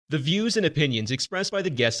The views and opinions expressed by the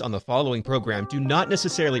guests on the following program do not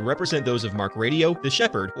necessarily represent those of Mark Radio, The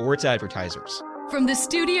Shepherd, or its advertisers. From the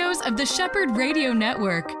studios of the Shepherd Radio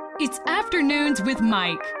Network, it's Afternoons with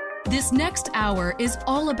Mike. This next hour is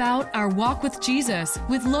all about our walk with Jesus,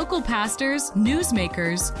 with local pastors,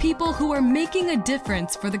 newsmakers, people who are making a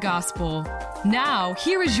difference for the gospel. Now,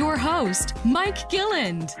 here is your host, Mike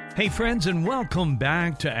Gilland. Hey, friends, and welcome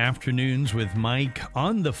back to Afternoons with Mike.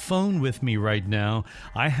 On the phone with me right now,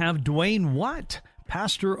 I have Dwayne Watt,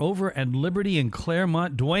 pastor over at Liberty in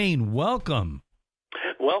Claremont. Dwayne, welcome.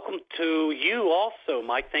 Welcome to you also,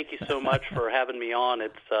 Mike. Thank you so much for having me on.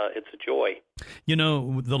 It's a joy. You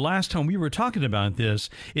know, the last time we were talking about this,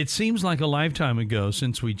 it seems like a lifetime ago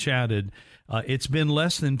since we chatted. It's been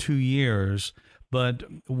less than 2 years, but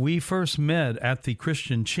we first met at the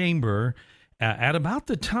Christian Chamber at about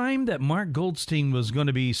the time that Mark Goldstein was going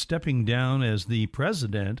to be stepping down as the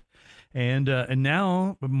president. And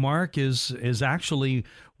now Mark is actually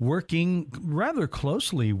working rather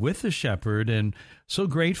closely with the Shepherd, and so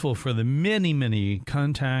grateful for the many, many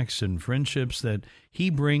contacts and friendships that he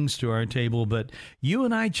brings to our table. But you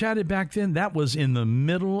and I chatted back then. That was in the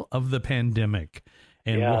middle of the pandemic.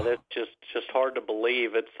 And yeah, that's just hard to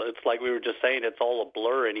believe. It's like we were just saying, it's all a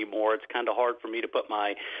blur anymore. It's kind of hard for me to put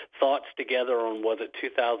my thoughts together on was it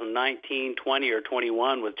 2019, 20, or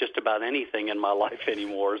 21 with just about anything in my life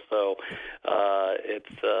anymore. So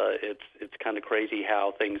it's kind of crazy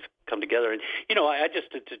how things come together. And you know,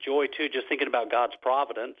 it's a joy too, just thinking about God's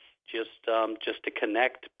providence. Just to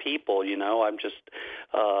connect people, you know, I'm just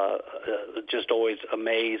always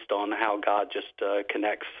amazed on how God just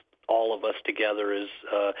connects all of us together as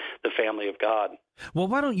the family of God. Well,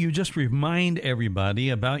 why don't you just remind everybody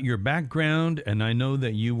about your background? And I know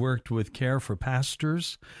that you worked with Care for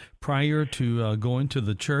Pastors prior to going to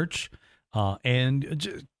the church, and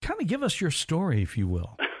just kind of give us your story, if you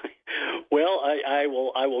will. Well, I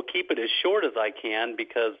will keep it as short as I can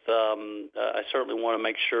because I certainly want to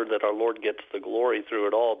make sure that our Lord gets the glory through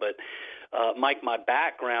it all. But Mike, my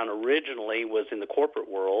background originally was in the corporate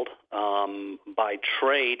world. By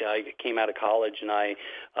trade, I came out of college and I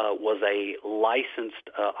was a licensed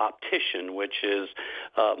optician, which is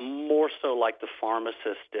more so like the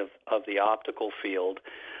pharmacist of the optical field.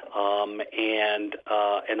 And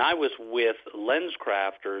I was with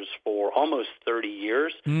LensCrafters for almost 30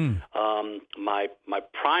 years. My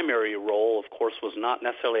primary role, of course, was not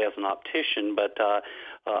necessarily as an optician, but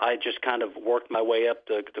I just kind of worked my way up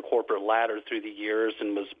the corporate ladder through the years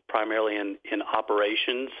and was primarily in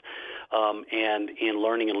operations and in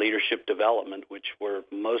learning and leadership development, which were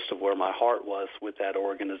most of where my heart was with that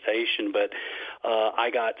organization. But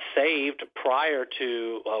I got saved prior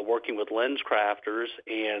to working with LensCrafters,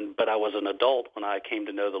 but I was an adult when I came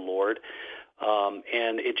to know the Lord.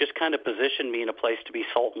 And it just kind of positioned me in a place to be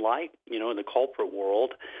salt and light, you know, in the corporate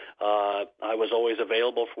world. I was always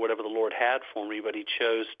available for whatever the Lord had for me, but he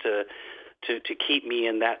chose to keep me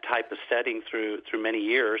in that type of setting through many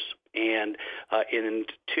years. And in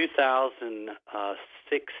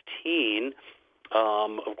 2016,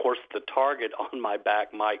 of course, the target on my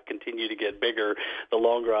back might continue to get bigger the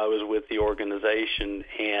longer I was with the organization.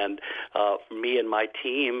 And me and my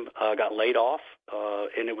team got laid off,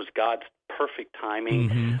 and it was God's perfect timing.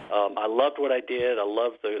 Mm-hmm. I loved what I did. I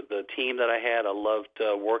loved the team that I had. I loved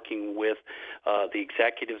working with the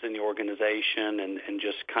executives in the organization and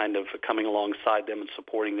just kind of coming alongside them and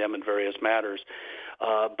supporting them in various matters.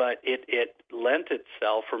 But it lent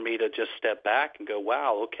itself for me to just step back and go,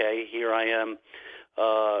 wow, okay, here I am,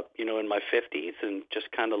 you know, in my 50s and just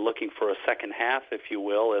kind of looking for a second half, if you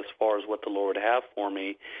will, as far as what the Lord would have for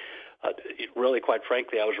me. Really, quite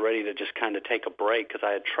frankly, I was ready to just kind of take a break because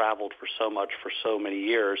I had traveled for so much for so many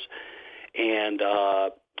years. And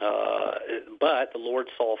but the Lord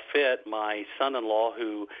saw fit. My son-in-law,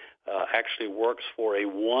 who actually works for a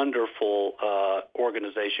wonderful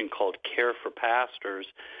organization called Care for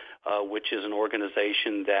Pastors, which is an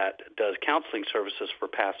organization that does counseling services for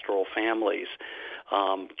pastoral families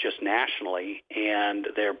just nationally, and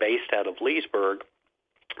they're based out of Leesburg.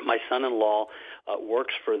 My son-in-law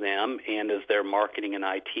works for them and is their marketing and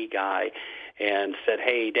IT guy, and said,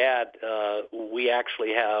 hey, Dad, we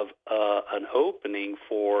actually have an opening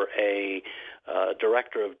for a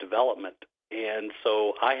director of development. And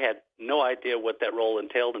so I had no idea what that role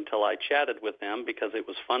entailed until I chatted with them because it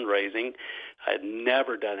was fundraising. I had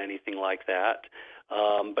never done anything like that.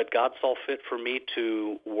 But God saw fit for me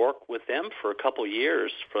to work with them for a couple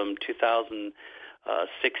years from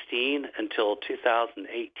 2016 until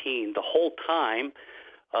 2018. The whole time,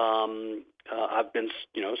 I've been,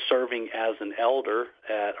 serving as an elder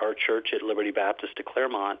at our church at Liberty Baptist of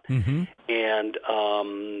Claremont, Mm-hmm. and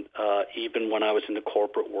even when I was in the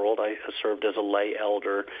corporate world, I served as a lay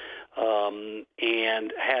elder,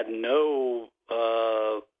 and had no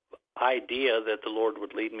idea that the Lord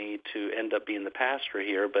would lead me to end up being the pastor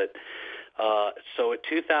here. But so in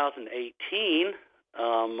 2018,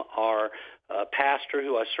 our pastor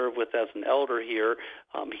who I serve with as an elder here,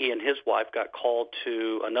 he and his wife got called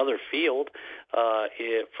to another field for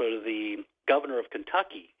the governor of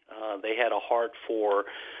Kentucky. They had a heart for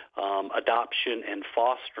adoption and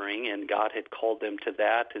fostering, and God had called them to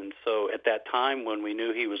that. And so at that time when we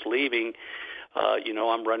knew he was leaving,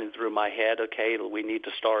 I'm running through my head, okay, we need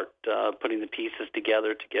to start putting the pieces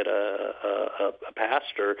together to get a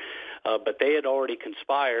pastor. But they had already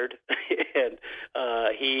conspired, and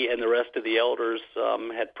he and the rest of the elders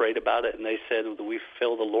had prayed about it, and they said, we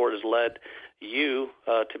feel the Lord has led you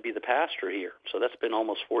to be the pastor here. So that's been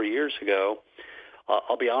almost 4 years ago.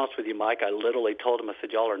 I'll be honest with you, Mike, I literally told him, I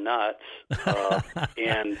said, y'all are nuts. But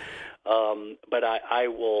I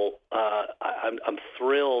will, I'm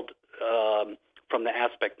thrilled from the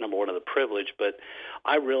aspect, number one, of the privilege, but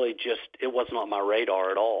I really it wasn't on my radar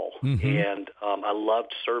at all. Mm-hmm. And I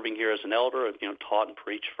loved serving here as an elder, taught and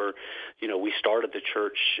preached for, we started the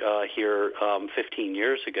church here 15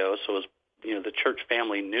 years ago, so it was, the church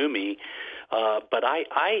family knew me. But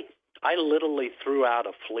I literally threw out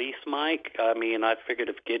a fleece, Mike. I mean, I figured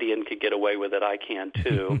if Gideon could get away with it, I can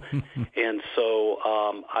too. And so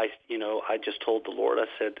I just told the Lord, I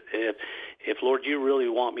said, if Lord, you really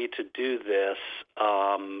want me to do this,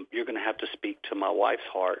 you're going to have to speak to my wife's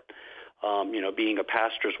heart. Being a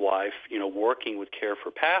pastor's wife, working with Care for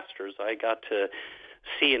Pastors, I got to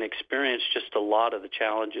see and experience just a lot of the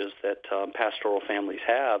challenges that pastoral families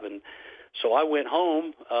have. And so I went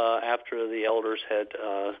home after the elders had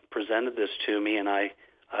presented this to me, and I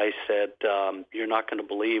said, you're not going to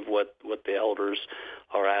believe what the elders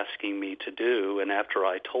are asking me to do. And after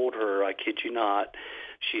I told her, I kid you not,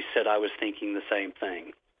 she said I was thinking the same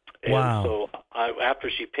thing. Wow. And so after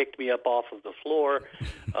she picked me up off of the floor,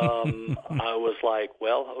 I was like,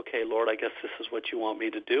 well, okay, Lord, I guess this is what you want me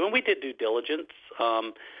to do. And we did due diligence.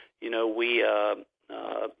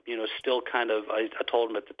 Still kind of, I told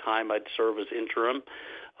him at the time I'd serve as interim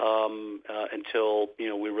until,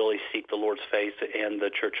 we really seek the Lord's face and the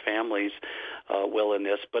church family's will in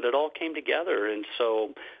this. But it all came together. And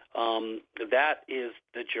so that is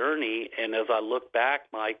the journey. And as I look back,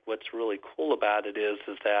 Mike, what's really cool about it is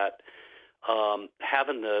that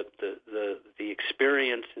having the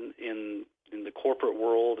experience in the corporate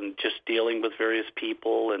world and just dealing with various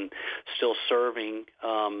people and still serving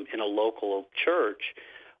in a local church,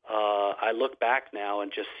 I look back now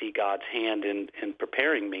and just see God's hand in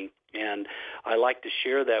preparing me. And I like to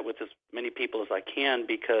share that with as many people as I can,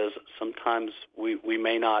 because sometimes we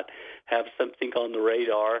may not have something on the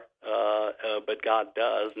radar, but God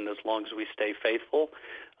does. And as long as we stay faithful,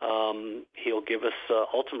 He'll give us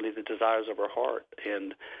ultimately the desires of our heart.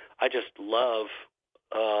 And I just love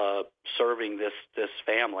serving this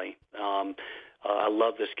family. I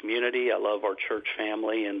love this community. I love our church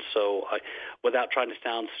family. And so without trying to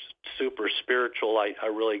sound super spiritual, I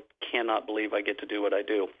really cannot believe I get to do what I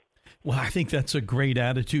do. Well, I think that's a great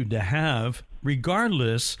attitude to have,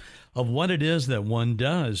 regardless of what it is that one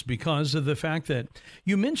does, because of the fact that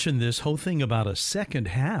you mentioned this whole thing about a second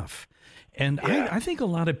half. And yeah. I think a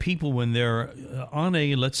lot of people, when they're on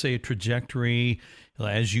let's say, a trajectory,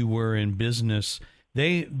 as you were in business,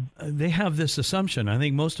 they have this assumption, I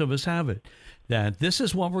think most of us have it, that this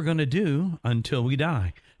is what we're going to do until we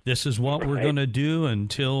die. This is what we're going to do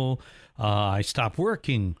until I stop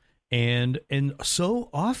working. And so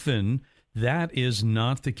often that is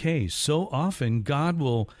not the case. So often God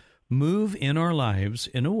will move in our lives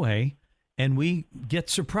in a way, and we get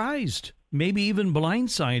surprised, maybe even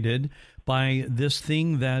blindsided by this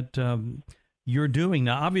thing that you're doing.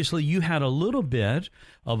 Now, obviously, you had a little bit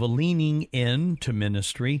of a leaning into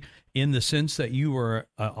ministry in the sense that you were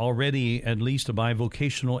already at least a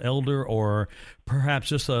bivocational elder, or perhaps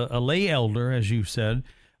just a lay elder, as you said,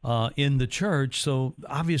 in the church. So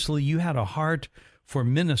obviously you had a heart for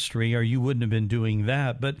ministry, or you wouldn't have been doing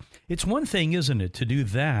that. But it's one thing, isn't it, to do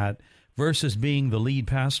that versus being the lead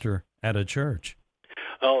pastor at a church?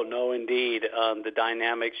 Oh, no, indeed. The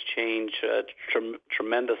dynamics change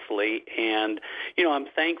tremendously. And, I'm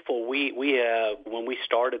thankful we when we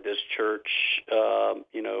started this church,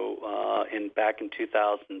 back in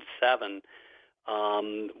 2007,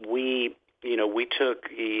 we we took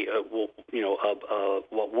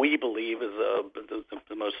what we believe is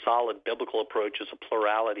the most solid biblical approach is a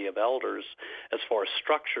plurality of elders as far as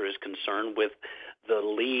structure is concerned, with the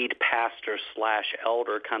lead pastor /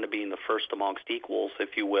 elder kind of being the first amongst equals, if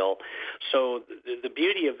you will. So the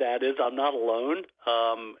beauty of that is I'm not alone,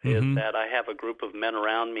 is that I have a group of men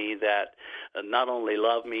around me that not only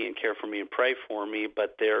love me and care for me and pray for me,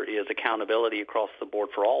 but there is accountability across the board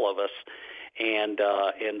for all of us. And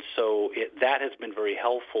so that has been very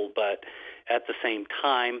helpful. But at the same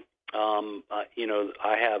time,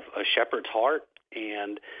 I have a shepherd's heart,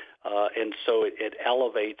 and so it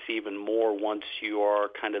elevates even more once you are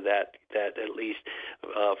kind of that at least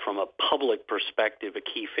from a public perspective, a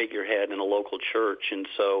key figurehead in a local church. And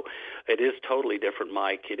so it is totally different,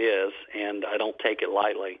 Mike. It is, and I don't take it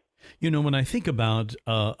lightly. When I think about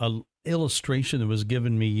a illustration that was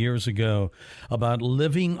given me years ago about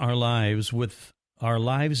living our lives with our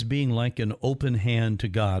lives being like an open hand to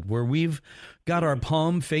God, where we've got our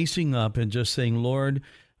palm facing up and just saying, Lord,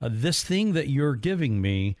 this thing that you're giving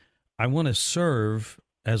me, I want to serve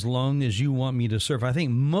as long as you want me to serve. I think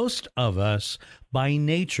most of us by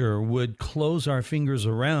nature would close our fingers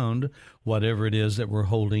around whatever it is that we're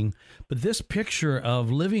holding. But this picture of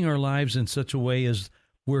living our lives in such a way as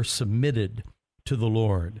we're submitted to the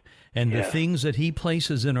Lord, and the things that he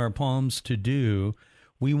places in our palms to do,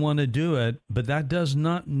 we want to do it, but that does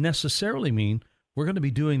not necessarily mean we're going to be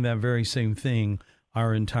doing that very same thing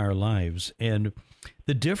our entire lives. And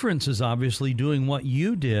the difference is obviously doing what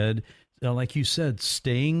you did, like you said,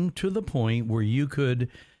 staying to the point where you could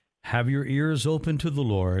have your ears open to the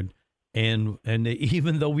Lord. And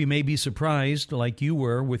even though we may be surprised, like you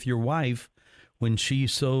were with your wife, when she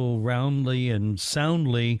so roundly and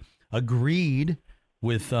soundly agreed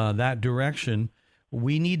with that direction,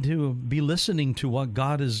 we need to be listening to what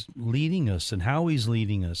God is leading us and how he's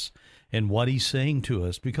leading us and what he's saying to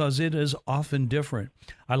us, because it is often different.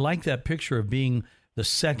 I like that picture of being the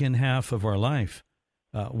second half of our life.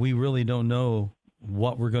 We really don't know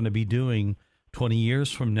what we're going to be doing 20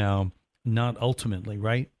 years from now, not ultimately,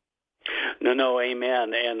 right? No,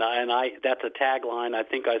 amen. And I that's a tagline I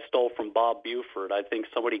think I stole from Bob Buford. I think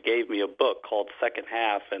somebody gave me a book called Second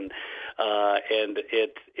Half, and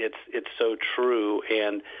it's so true.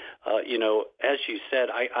 And as you said,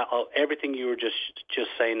 I everything you were just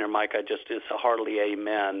saying there, Mike, it's a heartily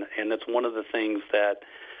amen. And it's one of the things that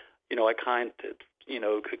I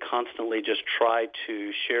constantly just try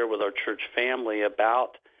to share with our church family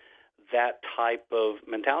about that type of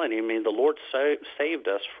mentality. I mean, the Lord saved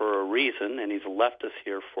us for a reason, and he's left us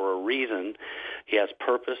here for a reason. He has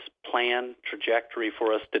purpose, plan, trajectory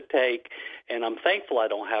for us to take, and I'm thankful I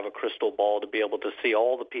don't have a crystal ball to be able to see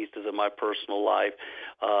all the pieces of my personal life.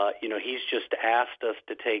 He's just asked us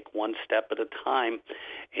to take one step at a time,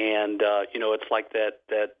 and it's like that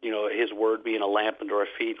his word being a lamp unto our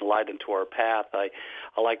feet and a light unto our path. I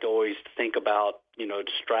like to always think about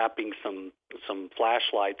strapping some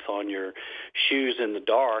flashlights on your shoes in the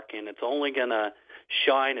dark, and it's only going to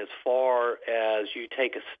shine as far as you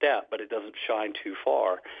take a step, but it doesn't shine too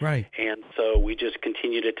far. Right. And so we just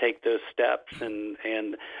continue to take those steps, and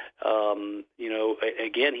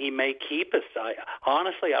again, he may keep us.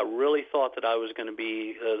 Honestly, I really thought that I was going to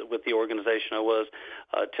be with the organization I was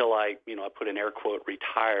till I put in air quote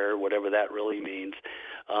retire, whatever that really means.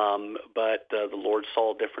 But the Lord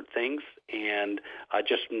saw different things, and I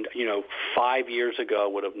just 5 years ago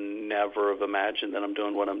I would have never have imagined that I'm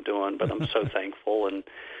doing what I'm doing. But I'm so thankful, and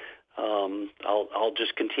I'll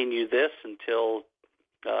just continue this until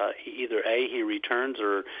either A, he returns,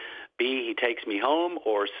 or B, he takes me home,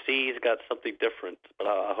 or C, he's got something different. But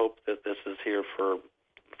I hope that this is here for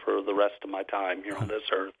the rest of my time here on this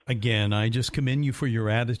earth. Again, I just commend you for your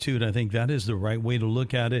attitude. I think that is the right way to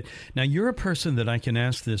look at it. Now, you're a person that I can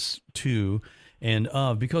ask this to and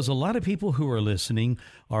of, because a lot of people who are listening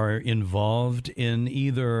are involved in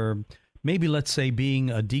either maybe, let's say, being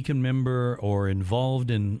a deacon member or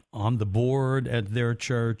involved on the board at their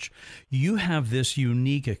church. You have this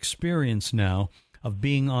unique experience now of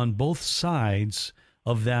being on both sides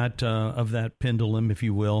of that pendulum, if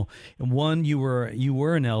you will. One, you were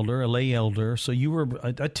an elder, a lay elder, so you were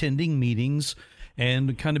attending meetings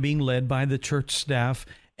and kind of being led by the church staff.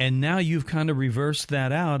 And now you've kind of reversed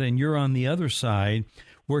that out, and you're on the other side,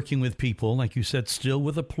 working with people, like you said, still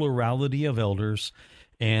with a plurality of elders.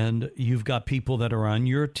 And you've got people that are on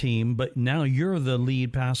your team, but now you're the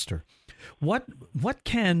lead pastor. What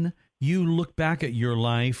can you look back at your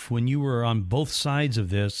life when you were on both sides of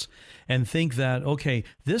this and think that, okay,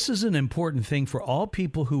 this is an important thing for all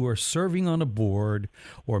people who are serving on a board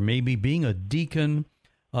or maybe being a deacon,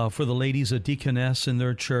 for the ladies, a deaconess in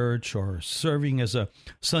their church, or serving as a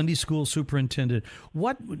Sunday school superintendent.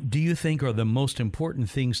 What do you think are the most important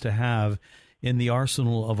things to have in the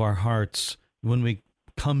arsenal of our hearts when we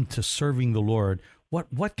come to serving the Lord?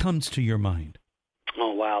 What comes to your mind?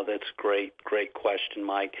 Oh, wow, that's great question,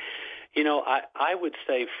 Mike. I would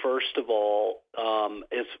say, first of all,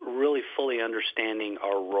 is really fully understanding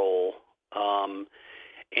our role.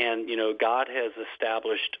 And God has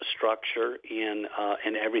established structure in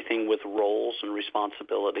everything with roles and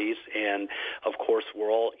responsibilities, and of course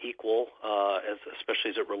we're all equal,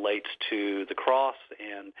 especially as it relates to the cross.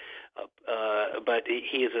 And but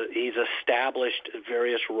he's established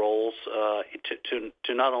various roles to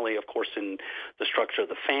not only, of course, in the structure of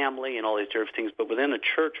the family and all these different things, but within a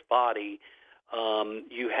church body.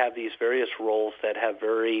 You have these various roles that have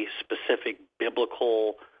very specific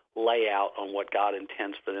biblical layout on what God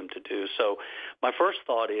intends for them to do. So my first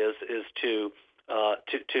thought is to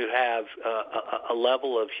have a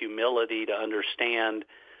level of humility to understand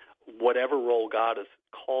whatever role God has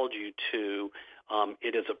called you to.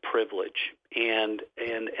 It is a privilege, and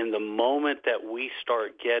the moment that we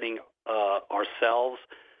start getting ourselves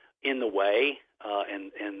in the way,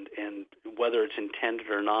 and whether it's intended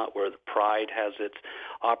or not, where the pride has its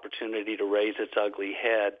opportunity to raise its ugly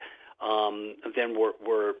head, then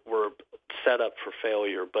we're set up for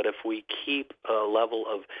failure. But if we keep a level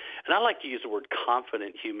of, and I like to use the word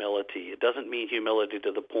confident humility. It doesn't mean humility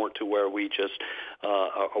to the point to where we just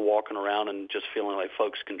are walking around and just feeling like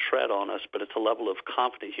folks can tread on us, but it's a level of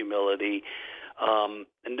confident humility, and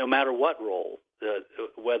no matter what role,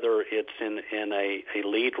 whether it's in a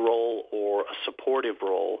lead role or a supportive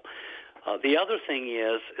role. The other thing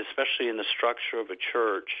is, especially in the structure of a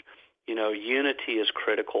church, unity is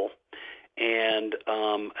critical, and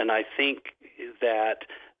I think that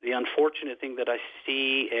the unfortunate thing that I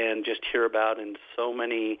see and just hear about in so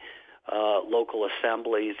many local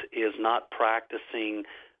assemblies is not practicing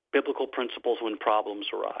biblical principles when problems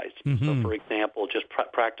arise. Mm-hmm. So, for example, just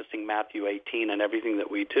practicing Matthew 18 and everything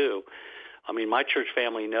that we do. I mean, my church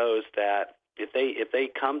family knows that if they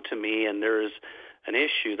come to me and there's an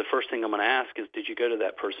issue, the first thing I'm going to ask is, did you go to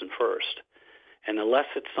that person first? And unless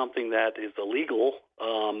it's something that is illegal,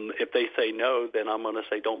 if they say no, then I'm going to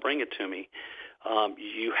say, don't bring it to me.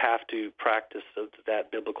 You have to practice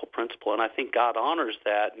that biblical principle. And I think God honors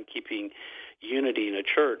that in keeping unity in a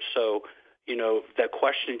church. So, the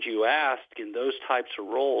questions you ask in those types of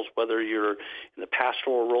roles, whether you're in the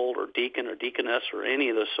pastoral role or deacon or deaconess or any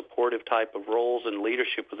of the supportive type of roles and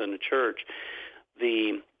leadership within the church,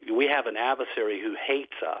 we have an adversary who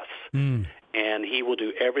hates us. And he will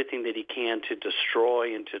do everything that he can to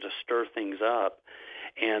destroy and to stir things up.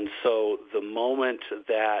 And so the moment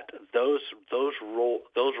that those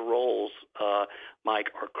roles, Mike,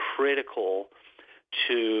 are critical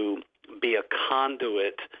to be a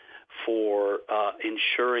conduit for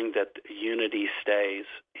ensuring that unity stays.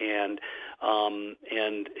 And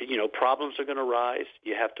problems are going to rise.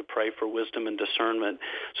 You have to pray for wisdom and discernment.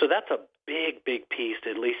 So that's a big piece,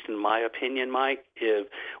 at least in my opinion, Mike, is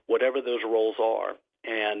whatever those roles are.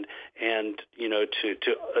 And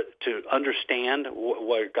to understand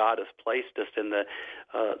where God has placed us in the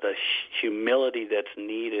humility that's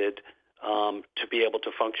needed to be able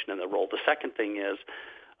to function in the role. The second thing is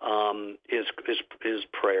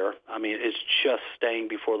prayer. I mean, it's just staying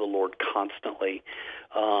before the Lord constantly,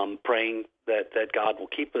 praying that God will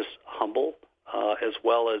keep us humble, as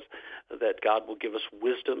well as that God will give us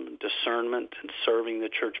wisdom and discernment in serving the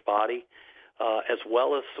church body, as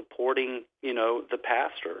well as supporting, the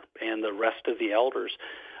pastor and the rest of the elders.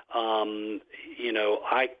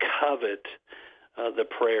 I covet the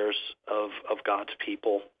prayers of God's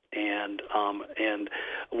people. And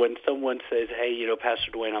when someone says, "Hey,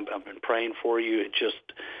 Pastor Dwayne, I've been praying for you,"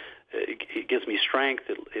 it gives me strength.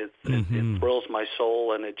 It thrills my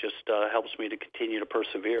soul, and it just helps me to continue to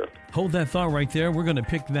persevere. Hold that thought right there. We're going to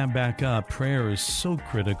pick that back up. Prayer is so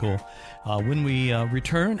critical. When we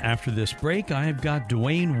return after this break, I've got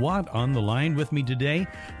Dwayne Watt on the line with me today.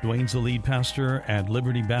 Dwayne's the lead pastor at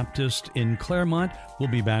Liberty Baptist in Claremont. We'll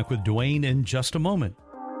be back with Dwayne in just a moment.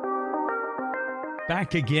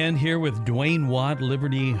 Back again here with Dwayne Watt,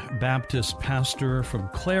 Liberty Baptist pastor from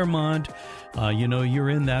Claremont. You're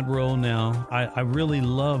in that role now. I really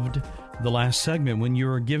loved the last segment when you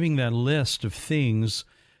were giving that list of things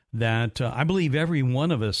that I believe every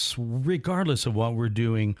one of us, regardless of what we're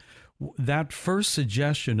doing, that first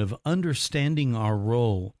suggestion of understanding our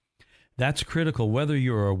role, that's critical. Whether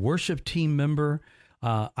you're a worship team member,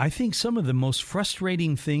 I think some of the most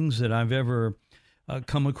frustrating things that I've ever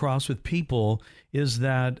come across with people is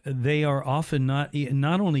that they are often not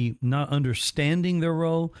only not understanding their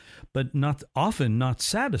role, but often not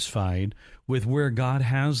satisfied with where God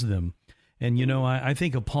has them. And, I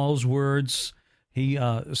think of Paul's words. He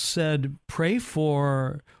said, pray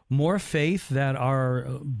for more faith that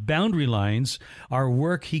our boundary lines, our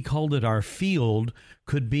work, he called it our field,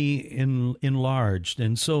 could be enlarged.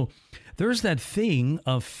 And so there's that thing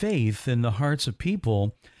of faith in the hearts of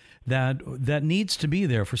people that needs to be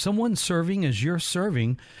there. For someone serving as you're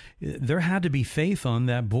serving, there had to be faith on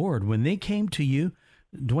that board. When they came to you,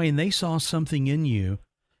 Dwayne, they saw something in you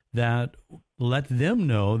that let them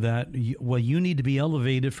know that, you need to be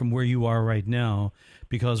elevated from where you are right now,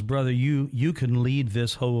 because, brother, you can lead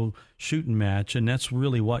this whole shooting match, and that's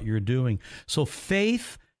really what you're doing. So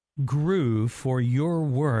faith grew for your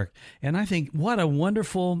work. And I think what a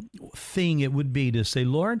wonderful thing it would be to say,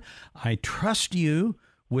 Lord, I trust you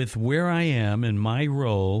with where I am in my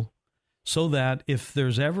role, so that if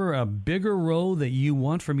there's ever a bigger role that you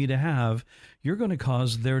want for me to have, you're going to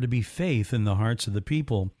cause there to be faith in the hearts of the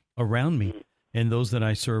people around me and those that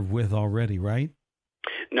I serve with already, right?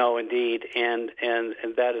 No, indeed, and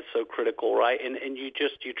that is so critical, right? And you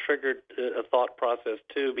triggered a thought process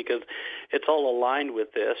too, because it's all aligned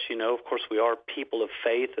with this. Of course, we are people of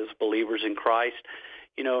faith as believers in Christ.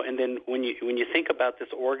 And then when you think about this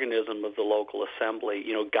organism of the local assembly,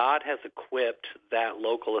 God has equipped that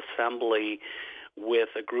local assembly with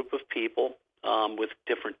a group of people with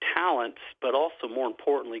different talents, but also more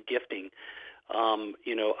importantly, gifting.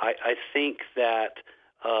 I think that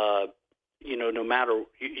no matter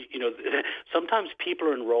sometimes people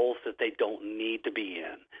are in roles that they don't need to be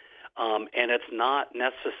in. And it's not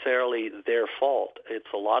necessarily their fault. It's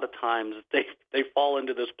a lot of times they fall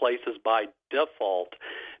into those places by default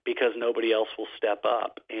because nobody else will step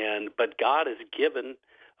up. But God has given,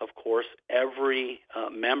 of course, every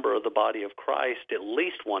member of the body of Christ at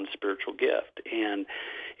least one spiritual gift. And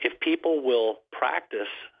if people will practice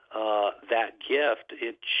that gift,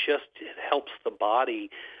 it helps the body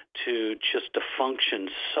to function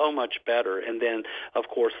so much better. And then, of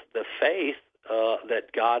course, the faith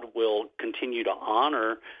that God will continue to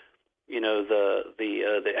honor,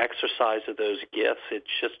 the exercise of those gifts. It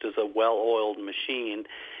just is a well-oiled machine,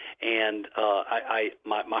 and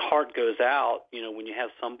my heart goes out, when you have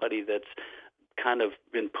somebody that's kind of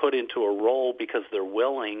been put into a role because they're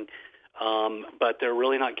willing, but they're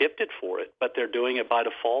really not gifted for it, but they're doing it by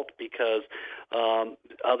default because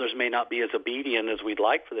others may not be as obedient as we'd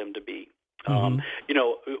like for them to be.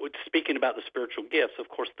 Speaking about the spiritual gifts, of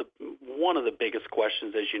course, one of the biggest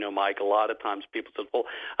questions, as you know, Mike, a lot of times people say, well,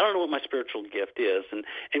 I don't know what my spiritual gift is. And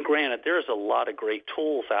granted, there's a lot of great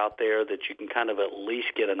tools out there that you can kind of at least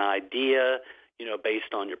get an idea,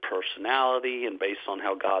 based on your personality and based on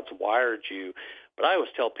how God's wired you. But I always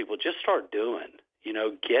tell people, just start doing.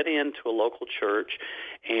 Get into a local church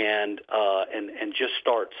and just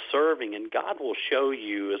start serving, and God will show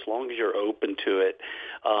you as long as you're open to it.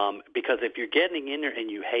 Because if you're getting in there and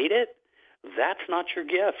you hate it, that's not your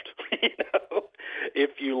gift.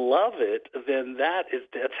 If you love it, then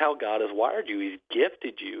that's how God has wired you. He's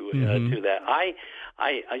gifted you to that.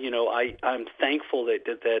 I'm thankful that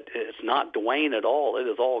it's not Dwayne at all. It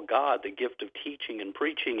is all God, the gift of teaching and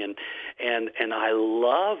preaching, and I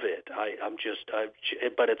love it.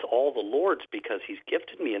 But it's all the Lord's because He's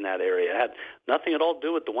gifted me in that area. It had nothing at all to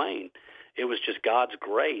do with Dwayne. It was just God's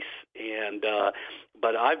grace,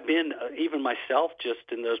 but I've been even myself just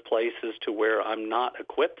in those places to where I'm not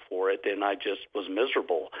equipped for it, and I just was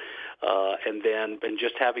miserable. And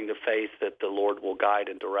just having the faith that the Lord will guide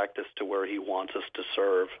and direct us to where He wants us to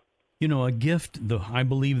serve. A gift, I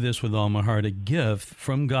believe this with all my heart, a gift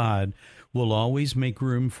from God will always make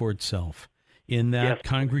room for itself. In that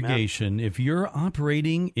congregation, if you're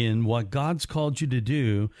operating in what God's called you to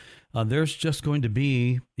do, there's just going to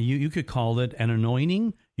be, you could call it an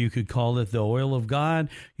anointing, you could call it the oil of God,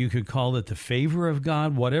 you could call it the favor of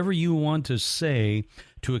God, whatever you want to say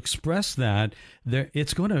to express that.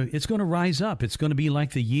 It's going to rise up. It's going to be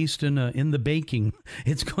like the yeast in the baking.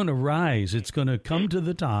 It's going to rise. It's going to come to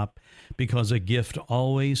the top because a gift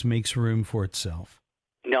always makes room for itself.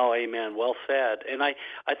 No, amen. Well said. And I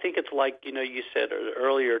think it's like, you said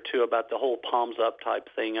earlier, too, about the whole palms up type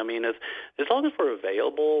thing. I mean, as long as we're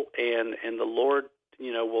available and the Lord,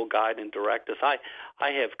 will guide and direct us. I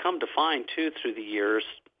have come to find, too, through the years,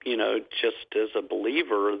 just as a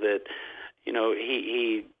believer that,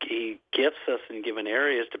 he gifts us in given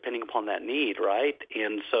areas depending upon that need, right?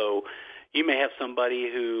 And so you may have somebody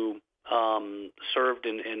who served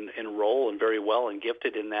in role and very well and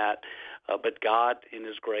gifted in that, but God, in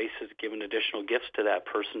His grace, has given additional gifts to that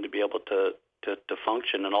person to be able to to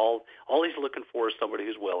function. And all he's looking for is somebody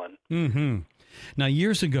who's willing. Mm-hmm. Now,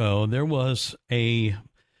 years ago, there was a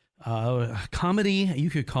comedy, you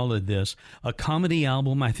could call it this, a comedy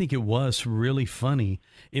album. I think it was really funny.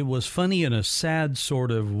 It was funny in a sad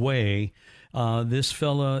sort of way. This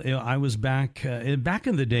fella, I was back in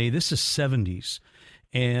the day, this is 70s,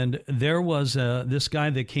 and there was this guy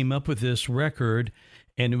that came up with this record,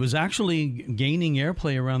 and it was actually gaining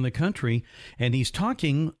airplay around the country, and he's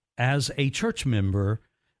talking as a church member,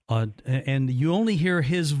 and you only hear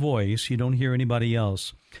his voice, you don't hear anybody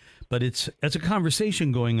else. But it's a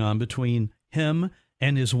conversation going on between him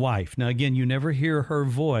and his wife. Now, again, you never hear her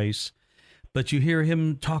voice, but you hear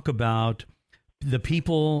him talk about the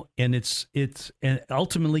people, and it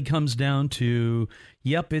ultimately comes down to,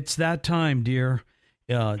 yep, it's that time, dear.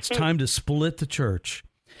 It's time to split the church.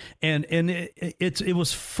 And it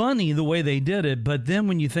was funny the way they did it, but then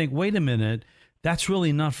when you think, wait a minute, that's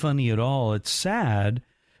really not funny at all. It's sad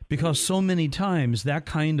because so many times that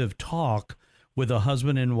kind of talk with a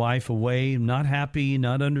husband and wife away, not happy,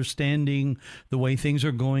 not understanding the way things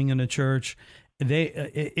are going in a church,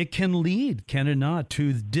 it can lead, can it not,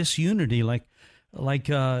 to disunity, like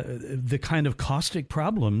the kind of caustic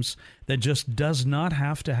problems that just does not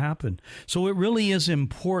have to happen. So it really is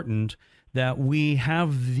important that we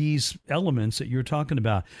have these elements that you're talking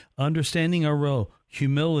about, understanding our role,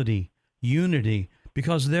 humility, unity,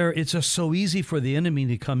 because it's just so easy for the enemy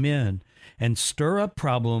to come in and stir up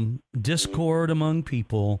problem, discord among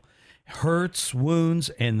people, hurts, wounds,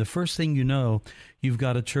 and the first thing you know, you've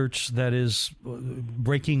got a church that is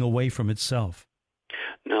breaking away from itself.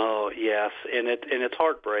 No, yes, and it's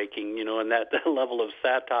heartbreaking, and that level of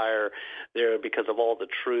satire there because of all the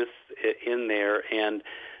truth in there, and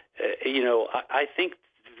I think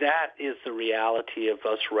that is the reality of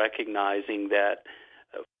us recognizing that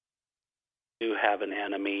do have an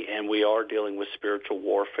enemy, and we are dealing with spiritual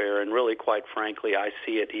warfare, and really, quite frankly, I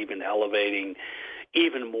see it even elevating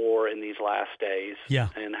even more in these last days. Yeah.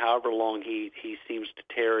 And however long he seems to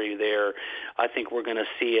tarry there, I think we're going to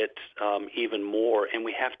see it even more, and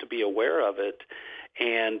we have to be aware of it.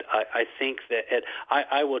 And I think that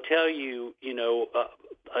I will tell you, you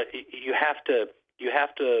have to.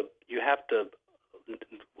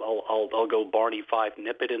 I'll go Barney Fife,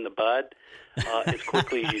 nip it in the bud as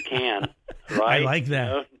quickly as you can, right? I like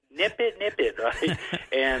that. Nip it, right?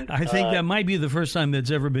 And I think that might be the first time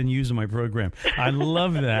that's ever been used in my program. I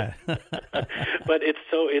love that. But it's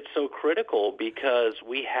so critical because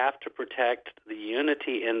we have to protect the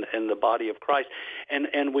unity in the body of Christ,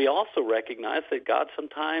 and we also recognize that God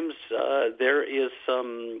sometimes there is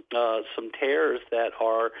some tares that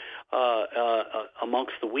are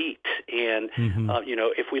amongst the wheat, and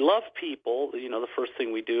if we love people, the first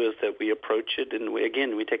thing we do is that we approach it, and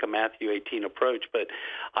we take a Matthew 18 approach, but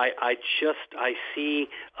I see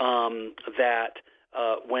that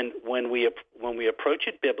when we approach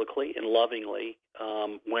it biblically and lovingly,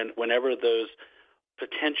 whenever those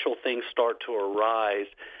potential things start to arise,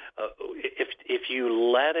 if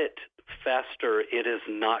you let it fester, it is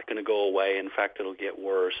not going to go away. In fact, it'll get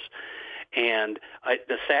worse. And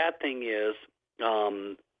the sad thing is,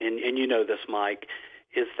 and you know this, Mike,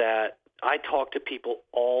 is that I talk to people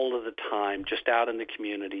all of the time, just out in the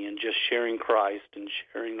community, and just sharing Christ and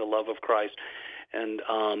sharing the love of Christ, and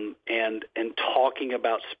talking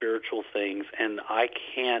about spiritual things. And I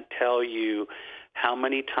can't tell you how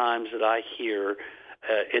many times that I hear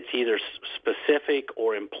it's either specific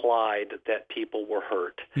or implied that people were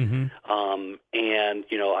hurt. Mm-hmm. And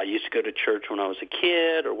I used to go to church when I was a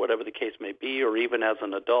kid, or whatever the case may be, or even as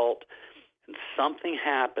an adult, and something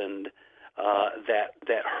happened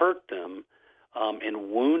that hurt them and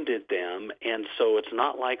wounded them, and so it's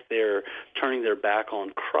not like they're turning their back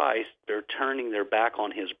on Christ; they're turning their back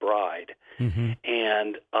on His bride. Mm-hmm.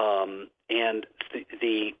 And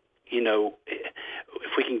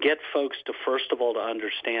if we can get folks to first of all to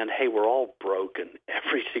understand, hey, we're all broken.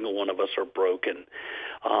 Every single one of us are broken,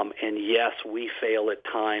 and yes, we fail at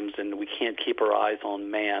times, and we can't keep our eyes on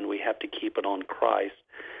man. We have to keep it on Christ.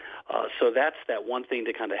 So that's that one thing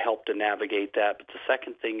to kind of help to navigate that. But the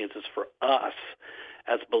second thing is for us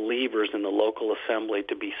as believers in the local assembly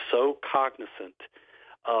to be so cognizant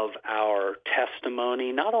of our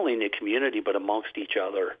testimony, not only in the community but amongst each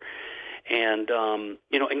other. And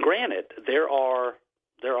and granted, there are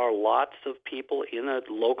lots of people in a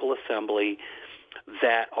local assembly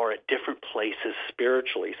that are at different places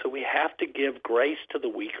spiritually. So we have to give grace to the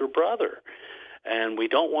weaker brother. And we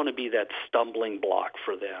don't want to be that stumbling block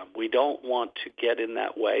for them. We don't want to get in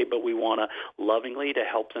that way, but we want to lovingly to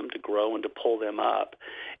help them to grow and to pull them up.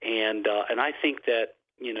 And I think that,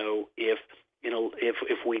 if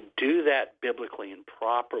if we do that biblically and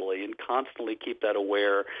properly and constantly keep that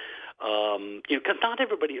aware, because not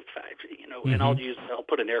everybody, and I'll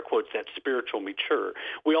put in air quotes, that spiritual mature.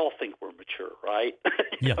 We all think we're mature, right?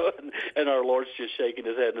 Yeah. And our Lord's just shaking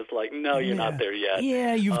his head, and it's like, no, you're not there yet.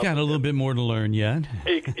 Yeah, you've got a little bit more to learn yet.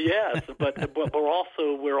 Yes, but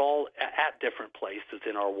we're all at different places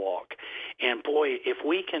in our walk, and boy, if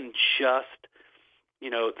we can just,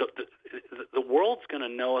 the world's going to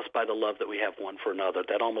know us by the love that we have one for another.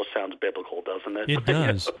 That almost sounds biblical, doesn't it? It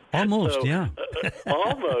does. Almost, yeah.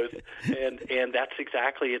 Almost. And that's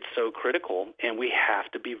exactly, it's so critical, and we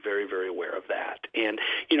have to be very, very aware of that. And,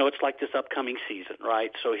 it's like this upcoming season,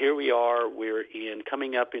 right? So here we are,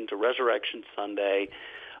 coming up into Resurrection Sunday.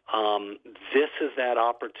 This is that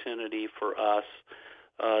opportunity for us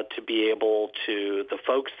to be able to, the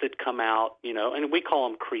folks that come out, and we call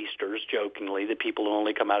them Creasters, jokingly, the people who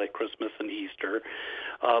only come out at Christmas and Easter,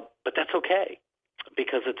 but that's okay,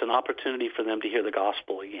 because it's an opportunity for them to hear the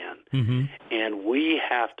gospel again. Mm-hmm. And we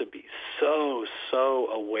have to be so, so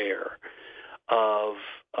aware of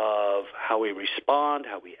how we respond,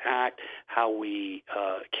 how we act, how we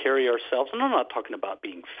carry ourselves. And I'm not talking about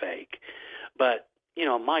being fake, but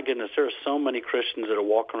my goodness, there are so many Christians that are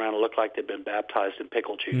walking around and look like they've been baptized in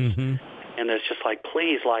pickle juice. Mm-hmm. And it's just like,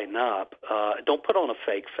 please lighten up. Don't put on a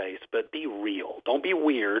fake face, but be real. Don't be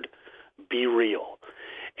weird. Be real.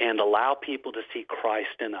 And allow people to see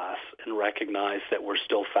Christ in us and recognize that we're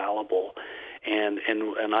still fallible. And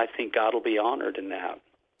I think God will be honored in that.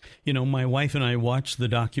 My wife and I watched the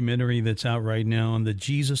documentary that's out right now on the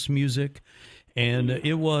Jesus music, and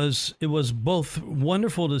it was both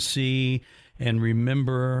wonderful to see and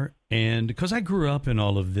remember, and because I grew up in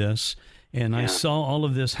all of this, and I saw all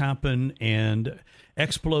of this happen, and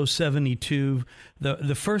Explo 72,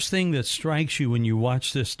 the first thing that strikes you when you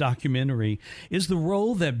watch this documentary is the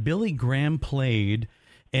role that Billy Graham played,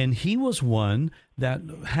 and he was one that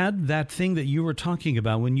had that thing that you were talking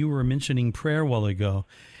about when you were mentioning prayer a while ago.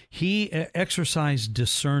 He exercised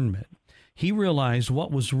discernment. He realized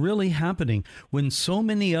what was really happening when so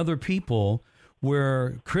many other people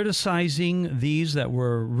were criticizing these that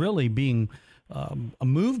were really being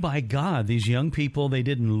moved by God. These young people, they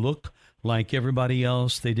didn't look like everybody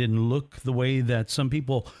else. They didn't look the way that some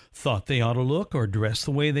people thought they ought to look or dress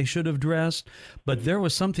the way they should have dressed. But there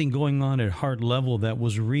was something going on at heart level that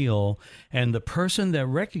was real. And the person that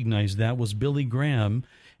recognized that was Billy Graham.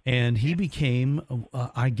 And he became,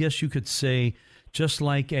 I guess you could say, just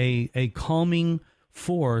like a calming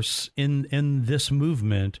force in this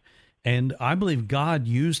movement. And I believe God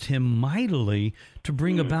used him mightily to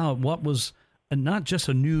bring about what was not just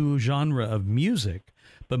a new genre of music,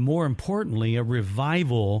 but more importantly, a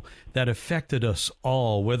revival that affected us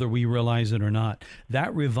all, whether we realize it or not.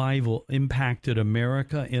 That revival impacted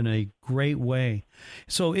America in a great way.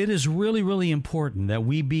 So it is really, really important that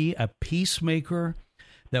we be a peacemaker,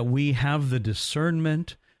 that we have the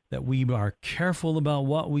discernment, that we are careful about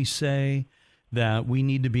what we say, that we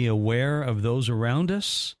need to be aware of those around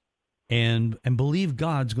us, and believe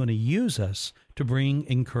God's going to use us to bring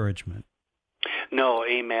encouragement. No,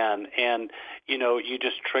 amen. And, you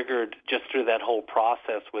just triggered, just through that whole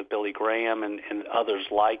process with Billy Graham and others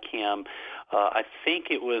like him, I think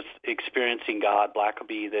it was Experiencing God,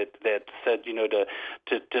 Blackaby, that said, to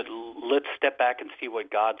let's step back and see what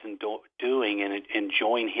God's doing and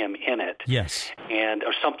join him in it. Yes.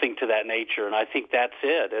 Or something to that nature. And I think that's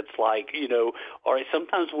it. It's like, all right,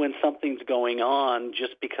 sometimes when something's going on,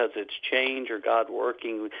 just because it's change or God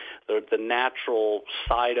working, the natural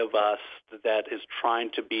side of us that is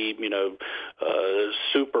trying to be,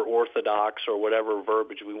 super orthodox or whatever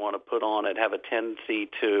verbiage we want to put on it, have a tendency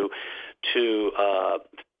to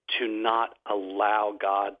not allow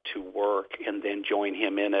God to work and then join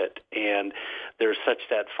him in it. And there's such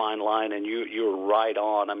that fine line, and you're right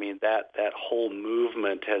on. I mean, that whole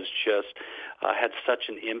movement has just had such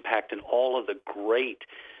an impact, and all of the great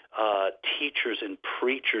teachers and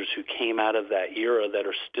preachers who came out of that era that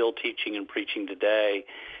are still teaching and preaching today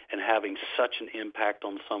and having such an impact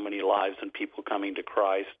on so many lives and people coming to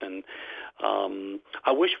Christ. And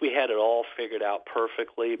I wish we had it all figured out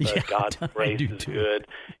perfectly, but God's grace is good.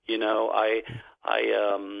 I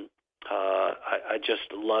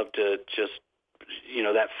just love to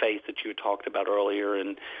that faith that you talked about earlier,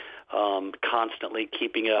 and constantly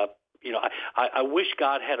keeping up. I wish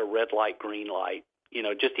God had a red light, green light.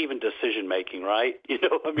 Just even decision making, right?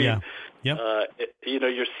 Yep.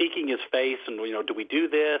 You're seeking His face, and do we do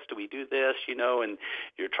this? Do we do this? And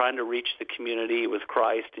you're trying to reach the community with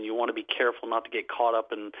Christ, and you want to be careful not to get caught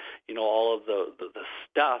up in all of the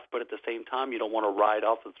stuff, but at the same time, you don't want to ride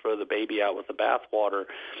off and throw the baby out with the bathwater.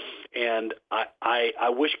 And I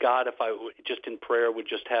wish God, if I just in prayer would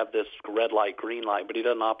just have this red light, green light, but He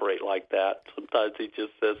doesn't operate like that. Sometimes He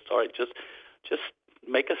just says, "All right, just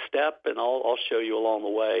make a step, and I'll show you along the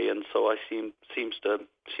way." And so I seems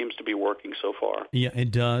to be working so far. Yeah,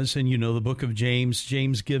 it does. And the book of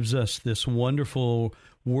James gives us this wonderful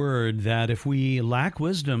word that if we lack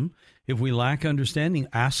wisdom, if we lack understanding,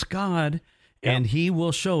 ask God, and He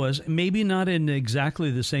will show us. Maybe not in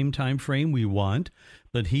exactly the same time frame we want,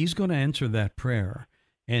 but He's going to answer that prayer,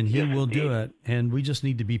 and He will do it. And we just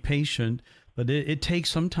need to be patient. But it takes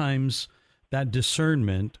sometimes that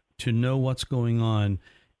discernment to know what's going on,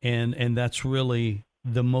 and that's really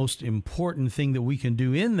the most important thing that we can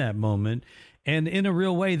do in that moment. And in a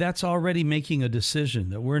real way, that's already making a decision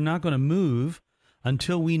that we're not going to move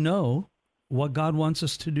until we know what God wants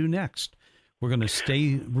us to do next. We're going to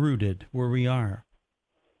stay rooted where we are.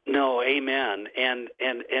 No, amen. And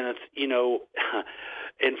it's,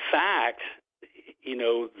 in fact,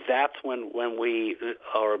 that's when we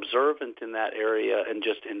are observant in that area, and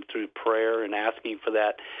through prayer and asking for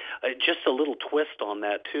that. Just a little twist on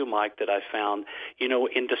that too, Mike, that I found,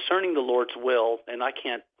 in discerning the Lord's will, and I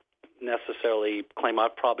can't necessarily claim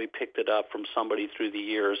I've probably picked it up from somebody through the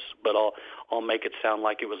years, but I'll make it sound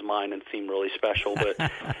like it was mine and seem really special. But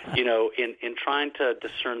in trying to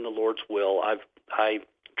discern the Lord's will, I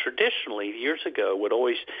traditionally, years ago, would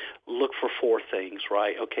always look for four things,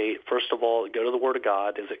 right? Okay, first of all, go to the Word of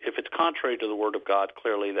God. If it's contrary to the Word of God,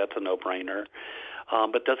 clearly that's a no-brainer.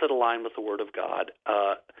 But does it align with the Word of God?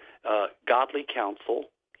 Godly counsel,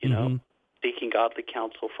 seeking godly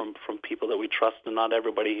counsel from people that we trust, and not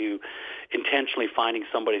everybody who intentionally finding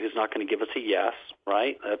somebody who's not going to give us a yes,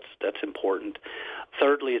 right? That's important.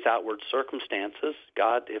 Thirdly is outward circumstances.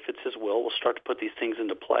 God, if it's His will start to put these things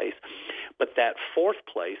into place. But that fourth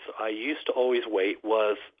place I used to always wait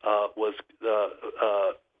was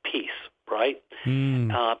peace, right?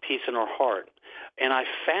 Peace in our heart. And I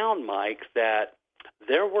found, Mike, that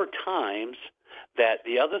there were times that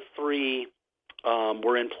the other three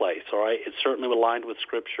were in place, all right? It certainly aligned with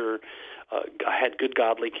Scripture. I had good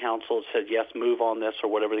godly counsel. It said, yes, move on this, or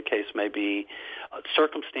whatever the case may be.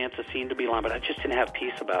 Circumstances seemed to be aligned, but I just didn't have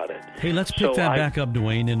peace about it. Hey, let's pick that back up,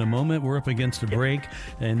 Dwayne, in a moment. We're up against a break,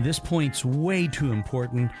 and this point's way too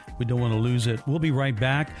important. We don't want to lose it. We'll be right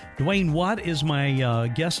back. Dwayne Watt is my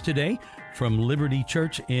guest today from Liberty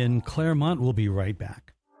Church in Claremont. We'll be right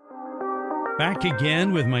back. Back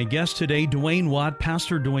again with my guest today, Dwayne Watt,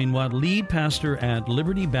 Pastor Dwayne Watt, lead pastor at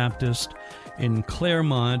Liberty Baptist in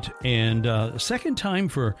Claremont. And second time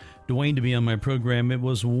for Dwayne to be on my program. It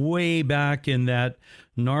was way back in that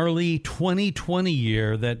gnarly 2020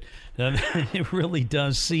 year that it really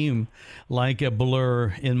does seem like a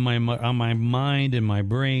blur on my mind and my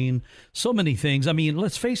brain. So many things. I mean,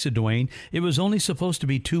 let's face it, Dwayne, it was only supposed to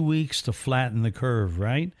be 2 weeks to flatten the curve,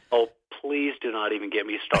 right? Oh, please do not even get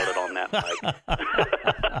me started on that, Mike.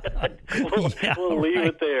 We'll leave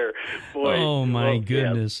it there. Boy, oh, my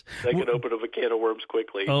goodness. Yeah, that could open up a can of worms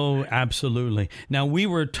quickly. Oh, absolutely. Now, we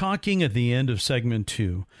were talking at the end of segment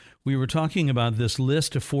 2. We were talking about this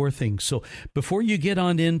list of 4 things. So before you get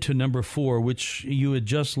on into number 4, which you had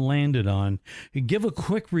just landed on, give a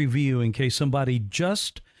quick review in case somebody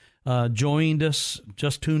just joined us,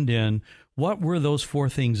 just tuned in. What were those 4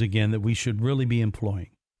 things again that we should really be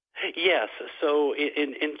employing? Yes. So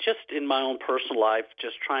in my own personal life,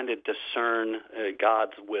 just trying to discern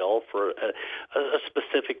God's will for a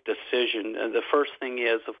specific decision. The first thing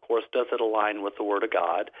is, of course, does it align with the Word of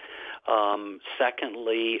God?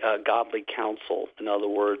 Secondly, godly counsel. In other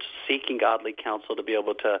words, seeking godly counsel to be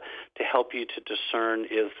able to help you to discern,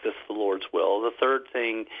 is this the Lord's will? The third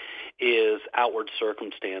thing is outward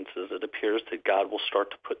circumstances. It appears that God will start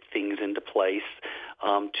to put things into place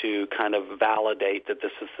to kind of validate that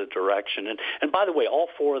this is the direction. And by the way, all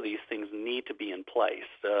 4 of these things need to be in place.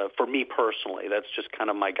 For me personally, that's just kind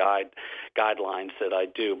of my guidelines that I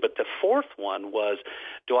do. But the fourth one was,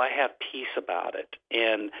 do I have peace about it?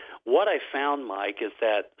 And what I found, Mike, is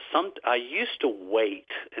that I used to wait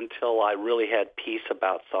until I really had peace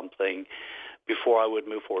about something before I would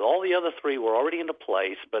move forward. All the other 3 were already into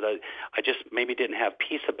place, but I just maybe didn't have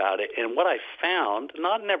peace about it. And what I found,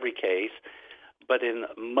 not in every case, but in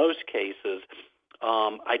most cases,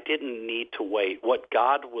 I didn't need to wait. What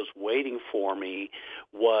God was waiting for me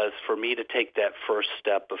was for me to take that first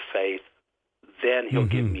step of faith. Then He'll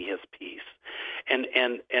give me His peace.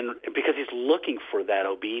 and because he's looking for that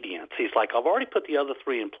obedience. He's like, I've already put the other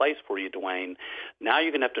three in place for you, Dwayne. Now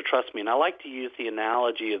you're going to have to trust me. And I like to use the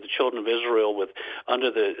analogy of the children of Israel with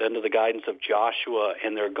under the guidance of Joshua,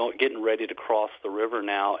 and they're getting ready to cross the river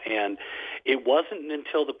now. And it wasn't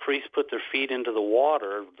until the priests put their feet into the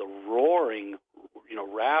water, the roaring,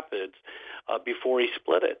 rapids, before he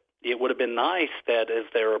split it. It would have been nice that as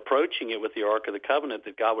they're approaching it with the Ark of the Covenant,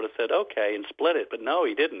 that God would have said, okay, and split it. But no,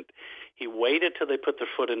 he didn't. He waited till they put their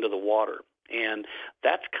foot into the water. And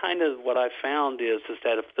that's kind of what I found is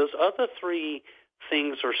that if those other three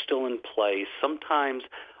things are still in place, sometimes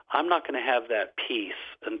I'm not going to have that peace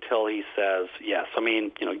until he says yes. I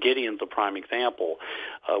mean, Gideon's a prime example.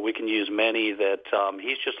 We can use many that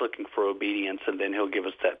he's just looking for obedience, and then he'll give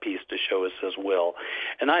us that peace to show us his will.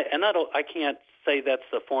 And I can't say that's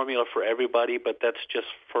the formula for everybody, but that's just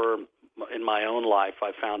in my own life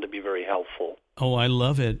I found to be very helpful. Oh, I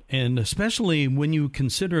love it. And especially when you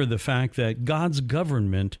consider the fact that God's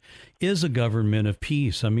government is a government of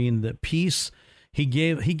peace. I mean, the peace He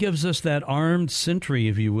gives us that armed sentry,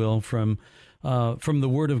 if you will, from the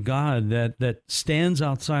Word of God that stands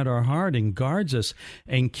outside our heart and guards us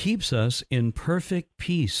and keeps us in perfect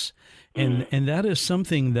peace. And that is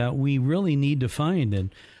something that we really need to find.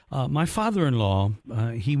 And my father-in-law,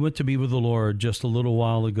 he went to be with the Lord just a little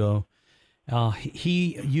while ago.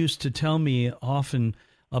 He used to tell me often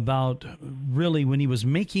about really when he was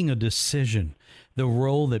making a decision, the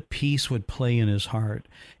role that peace would play in his heart.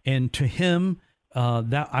 And to him,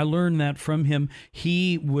 that I learned that from him,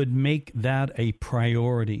 he would make that a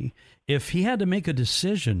priority. If he had to make a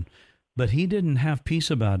decision, but he didn't have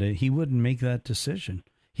peace about it, he wouldn't make that decision.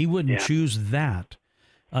 He wouldn't choose that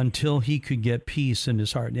until he could get peace in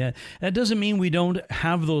his heart. Yeah, that doesn't mean we don't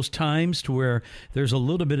have those times to where there's a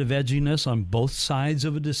little bit of edginess on both sides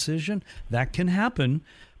of a decision. That can happen.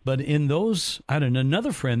 But in those, I had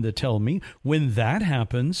another friend that told me, when that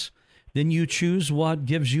happens, then you choose what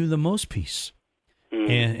gives you the most peace.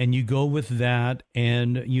 And you go with that,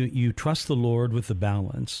 and you trust the Lord with the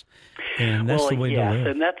balance, and that's the way to live.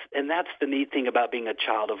 And that's the neat thing about being a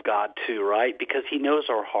child of God too, right? Because He knows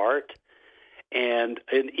our heart, and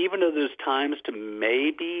even though there's times to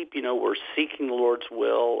maybe we're seeking the Lord's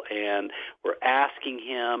will and we're asking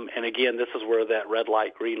Him, and again, this is where that red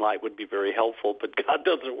light, green light would be very helpful. But God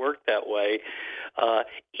doesn't work that way.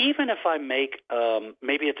 Even if I make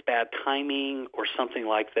maybe it's bad timing or something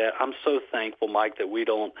like that, I'm so thankful, Mike, that we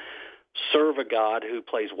don't serve a God who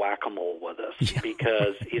plays whack-a-mole with us,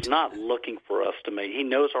 because He's not looking for us to make. He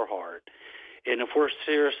knows our heart, and if we're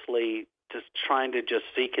seriously just trying to just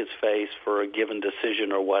seek His face for a given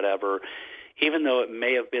decision or whatever, even though it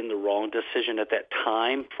may have been the wrong decision at that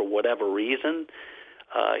time for whatever reason,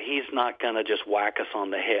 He's not going to just whack us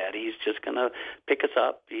on the head. He's just going to pick us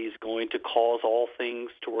up. He's going to cause all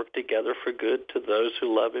things to work together for good to those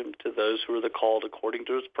who love Him, to those who are the called according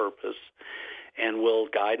to His purpose, and will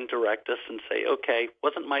guide and direct us and say, okay,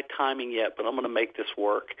 wasn't my timing yet, but I'm going to make this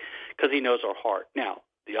work, because He knows our heart. Now,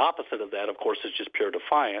 the opposite of that, of course, is just pure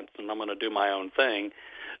defiance, and I'm going to do my own thing.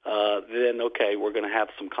 Then, okay, we're going to have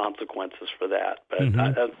some consequences for that. But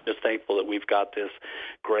I'm just thankful that we've got this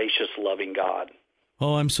gracious, loving God.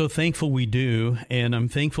 Oh, I'm so thankful we do, and I'm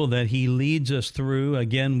thankful that He leads us through.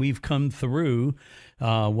 Again, we've come through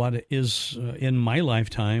what is, in my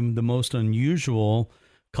lifetime, the most unusual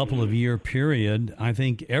couple of year period. I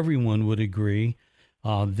think everyone would agree.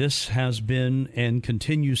 This has been and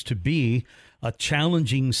continues to be a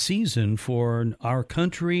challenging season for our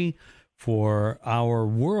country, for our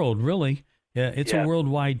world, really. It's a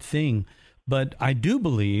worldwide thing. But I do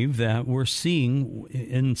believe that we're seeing,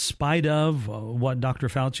 in spite of what Dr.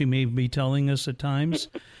 Fauci may be telling us at times,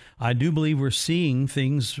 I do believe we're seeing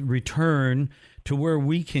things return to where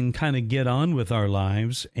we can kind of get on with our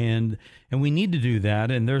lives, and we need to do that.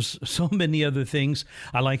 And there's so many other things.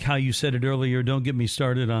 I like how you said it earlier. Don't get me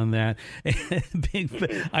started on that.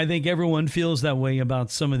 I think everyone feels that way about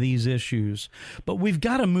some of these issues. But we've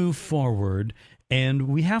got to move forward, and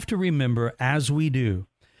we have to remember, as we do,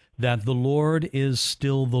 that the Lord is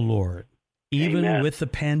still the Lord. Even with the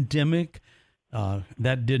pandemic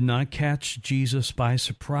that did not catch Jesus by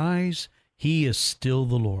surprise, He is still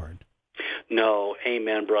the Lord. No,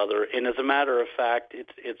 amen, brother. And as a matter of fact,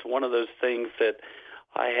 it's one of those things that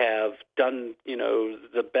I have done,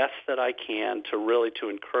 the best that I can to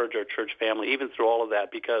encourage our church family, even through all of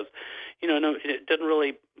that, because, it doesn't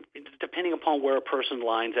really, depending upon where a person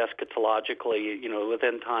lines eschatologically,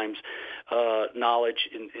 within times, knowledge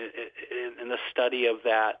in the study of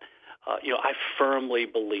that, I firmly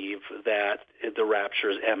believe that the rapture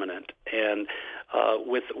is imminent. And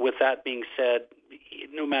with that being said,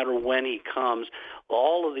 no matter when he comes,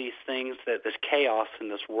 all of these things, that this chaos in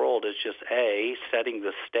this world is just setting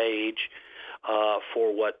the stage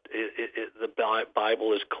for what the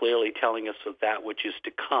Bible is clearly telling us of that which is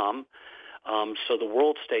to come. So the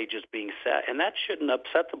world stage is being set, and that shouldn't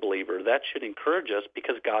upset the believer. That should encourage us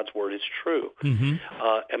because God's word is true. Mm-hmm.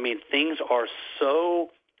 Things are so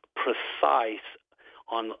precise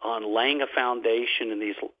on laying a foundation in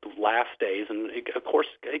these last days, and of course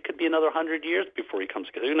it could be another 100 years before he comes.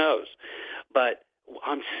 Who knows? But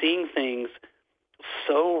I'm seeing things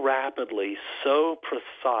so rapidly, so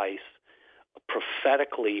precise,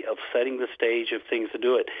 prophetically, of setting the stage of things to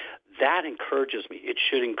do it. That encourages me. It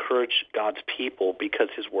should encourage God's people because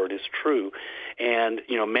his word is true. And,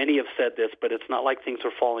 many have said this, but it's not like things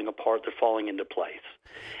are falling apart. They're falling into place.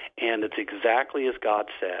 And it's exactly as God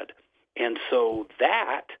said. And so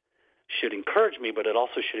that should encourage me, but it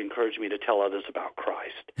also should encourage me to tell others about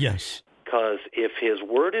Christ. Yes. Because if his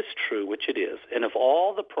word is true, which it is, and if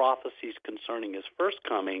all the prophecies concerning his first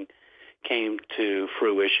coming came to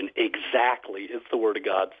fruition exactly as the Word of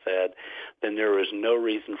God said, then there is no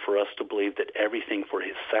reason for us to believe that everything for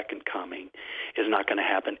his second coming is not going to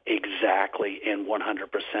happen exactly and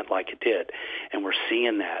 100% like it did. And we're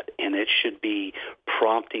seeing that, and it should be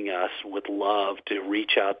prompting us with love to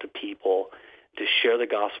reach out to people, to share the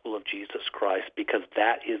gospel of Jesus Christ, because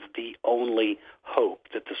that is the only hope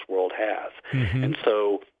that this world has. Mm-hmm. And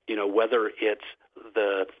so, whether it's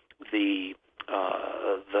the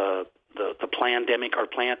pandemic or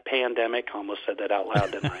pandemic, I almost said that out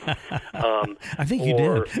loud, didn't I? I think you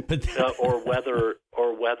did. But or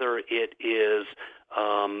whether it is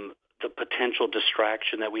the potential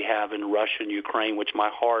distraction that we have in Russia and Ukraine, which my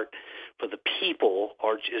heart for the people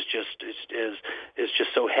is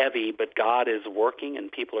just so heavy. But God is working,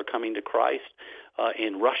 and people are coming to Christ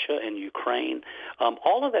in Russia and Ukraine.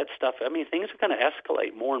 All of that stuff. Things are going to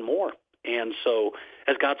escalate more and more. And so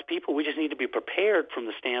as God's people, we just need to be prepared from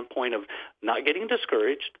the standpoint of not getting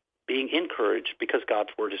discouraged, being encouraged, because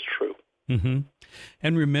God's word is true. Mm-hmm.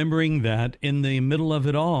 And remembering that in the middle of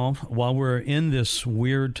it all, while we're in this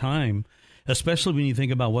weird time, especially when you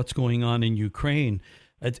think about what's going on in Ukraine,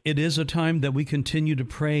 it is a time that we continue to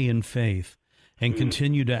pray in faith and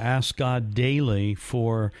continue to ask God daily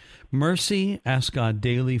for mercy, ask God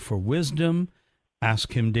daily for wisdom,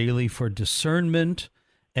 ask him daily for discernment,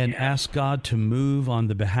 and ask God to move on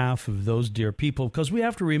the behalf of those dear people. Because we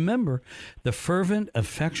have to remember, the fervent,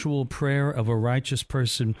 effectual prayer of a righteous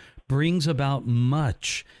person brings about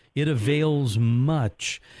much. It avails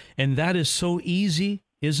much. And that is so easy,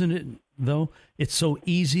 isn't it, though? It's so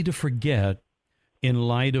easy to forget in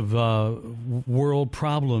light of world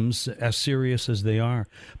problems as serious as they are.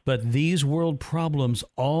 But these world problems,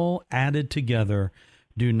 all added together,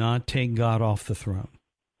 do not take God off the throne.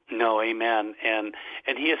 No, amen. And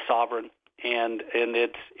he is sovereign, and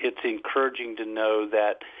it's encouraging to know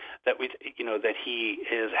that we that he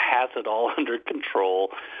has it all under control,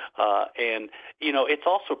 and it's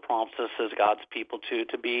also prompts us as God's people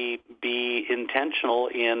to be intentional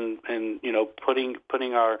in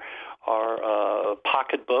putting our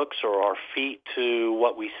pocketbooks or our feet to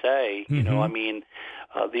what we say. Mm-hmm.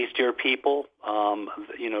 These dear people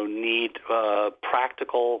need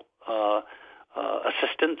practical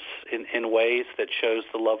assistance in ways that shows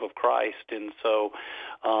the love of Christ. And so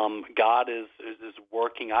God is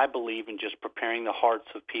working, I believe, in just preparing the hearts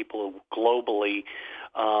of people globally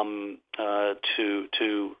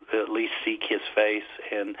to at least seek his face.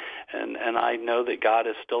 And I know that God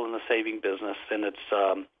is still in the saving business, and it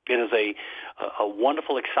is a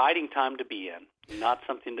wonderful, exciting time to be in. Not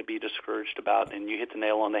something to be discouraged about. And you hit the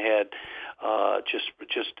nail on the head.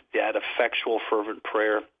 Just that effectual, fervent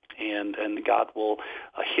prayer. And God will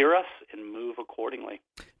hear us and move accordingly.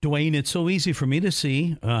 Dwayne, it's so easy for me to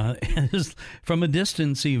see, from a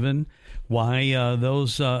distance even, why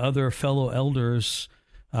those other fellow elders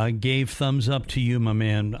gave thumbs up to you, my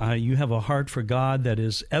man. You have a heart for God that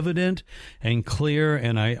is evident and clear,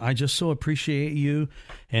 and I just so appreciate you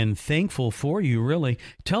and thankful for you, really.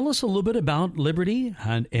 Tell us a little bit about Liberty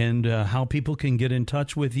and how people can get in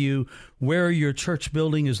touch with you, where your church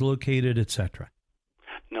building is located, etc.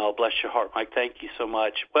 No, bless your heart, Mike. Thank you so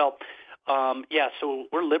much. Well, so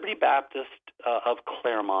we're Liberty Baptist of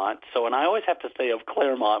Claremont. So, and I always have to say of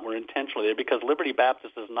Claremont, we're intentionally there because Liberty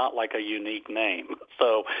Baptist is not like a unique name.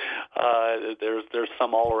 So there's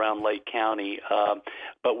some all around Lake County.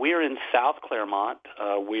 But we're in South Claremont.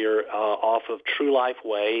 We're off of True Life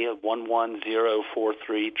Way,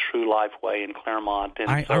 11043 True Life Way in Claremont.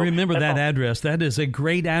 And I remember that address. That is a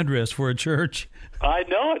great address for a church. I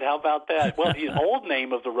know it. How about that? Well, the old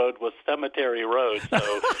name of the road was Cemetery Road,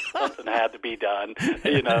 so something had to be done,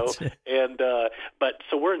 you know. And but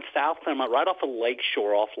so we're in South Claremont, right off of Lake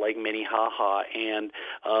Shore, off Lake Minnehaha, and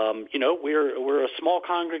you know, we're a small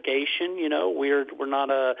congregation. You know, we're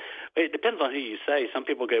not a. It depends on who you say. Some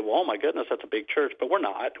people go, well, oh my goodness, that's a big church, but we're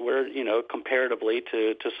not. We're, you know, comparatively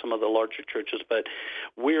to some of the larger churches, but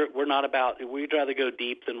we're not about. We'd rather go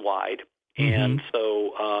deep than wide. And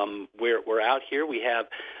so we're out here. We have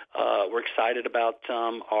we're excited about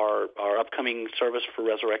our upcoming service for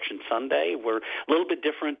Resurrection Sunday. We're a little bit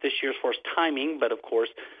different this year as far as timing, but of course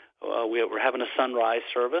we're having a sunrise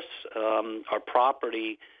service. Our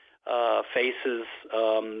property faces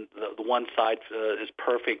the one side is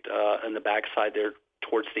perfect, and the back side there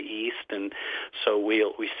towards the east, and so we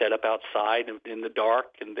set up outside in the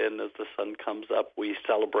dark, and then as the sun comes up, we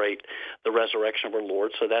celebrate the resurrection of our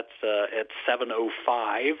Lord. So that's at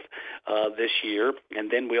 7:05 this year, and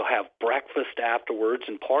then we'll have breakfast afterwards,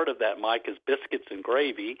 and part of that, Mike, is biscuits and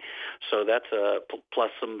gravy. So that's plus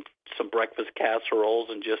some breakfast casseroles,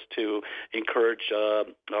 and just to encourage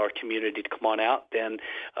our community to come on out. Then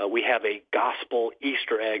we have a gospel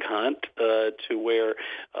Easter egg hunt to where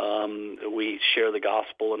we share the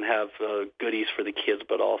gospel and have goodies for the kids,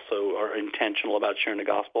 but also are intentional about sharing the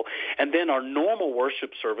gospel. And then our normal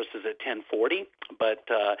worship service is at 10:40, but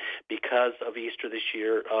because of Easter this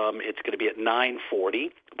year, it's going to be at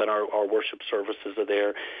 9:40, but our worship services are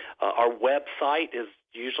there. Our website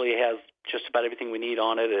usually has just about everything we need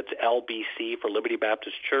on it. It's LBC for Liberty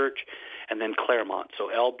Baptist Church, and then Claremont. So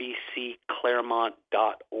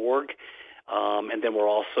lbcclaremont.org. And then we're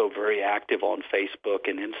also very active on Facebook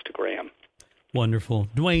and Instagram. Wonderful.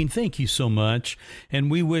 Dwayne, thank you so much. And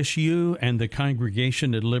we wish you and the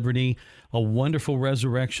congregation at Liberty a wonderful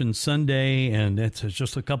Resurrection Sunday, and it's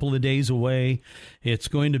just a couple of days away. It's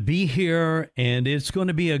going to be here, and it's going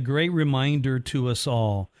to be a great reminder to us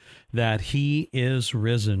all that He is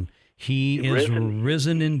risen. He is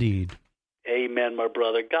risen indeed. Amen, my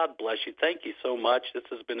brother. God bless you. Thank you so much. This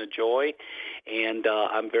has been a joy, and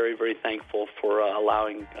I'm very, very thankful for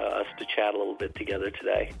allowing us to chat a little bit together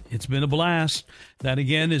today. It's been a blast. That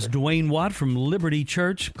again is Dwayne Watt from Liberty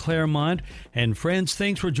Church, Claremont. And friends,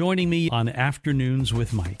 thanks for joining me on Afternoons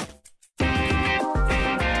with Mike.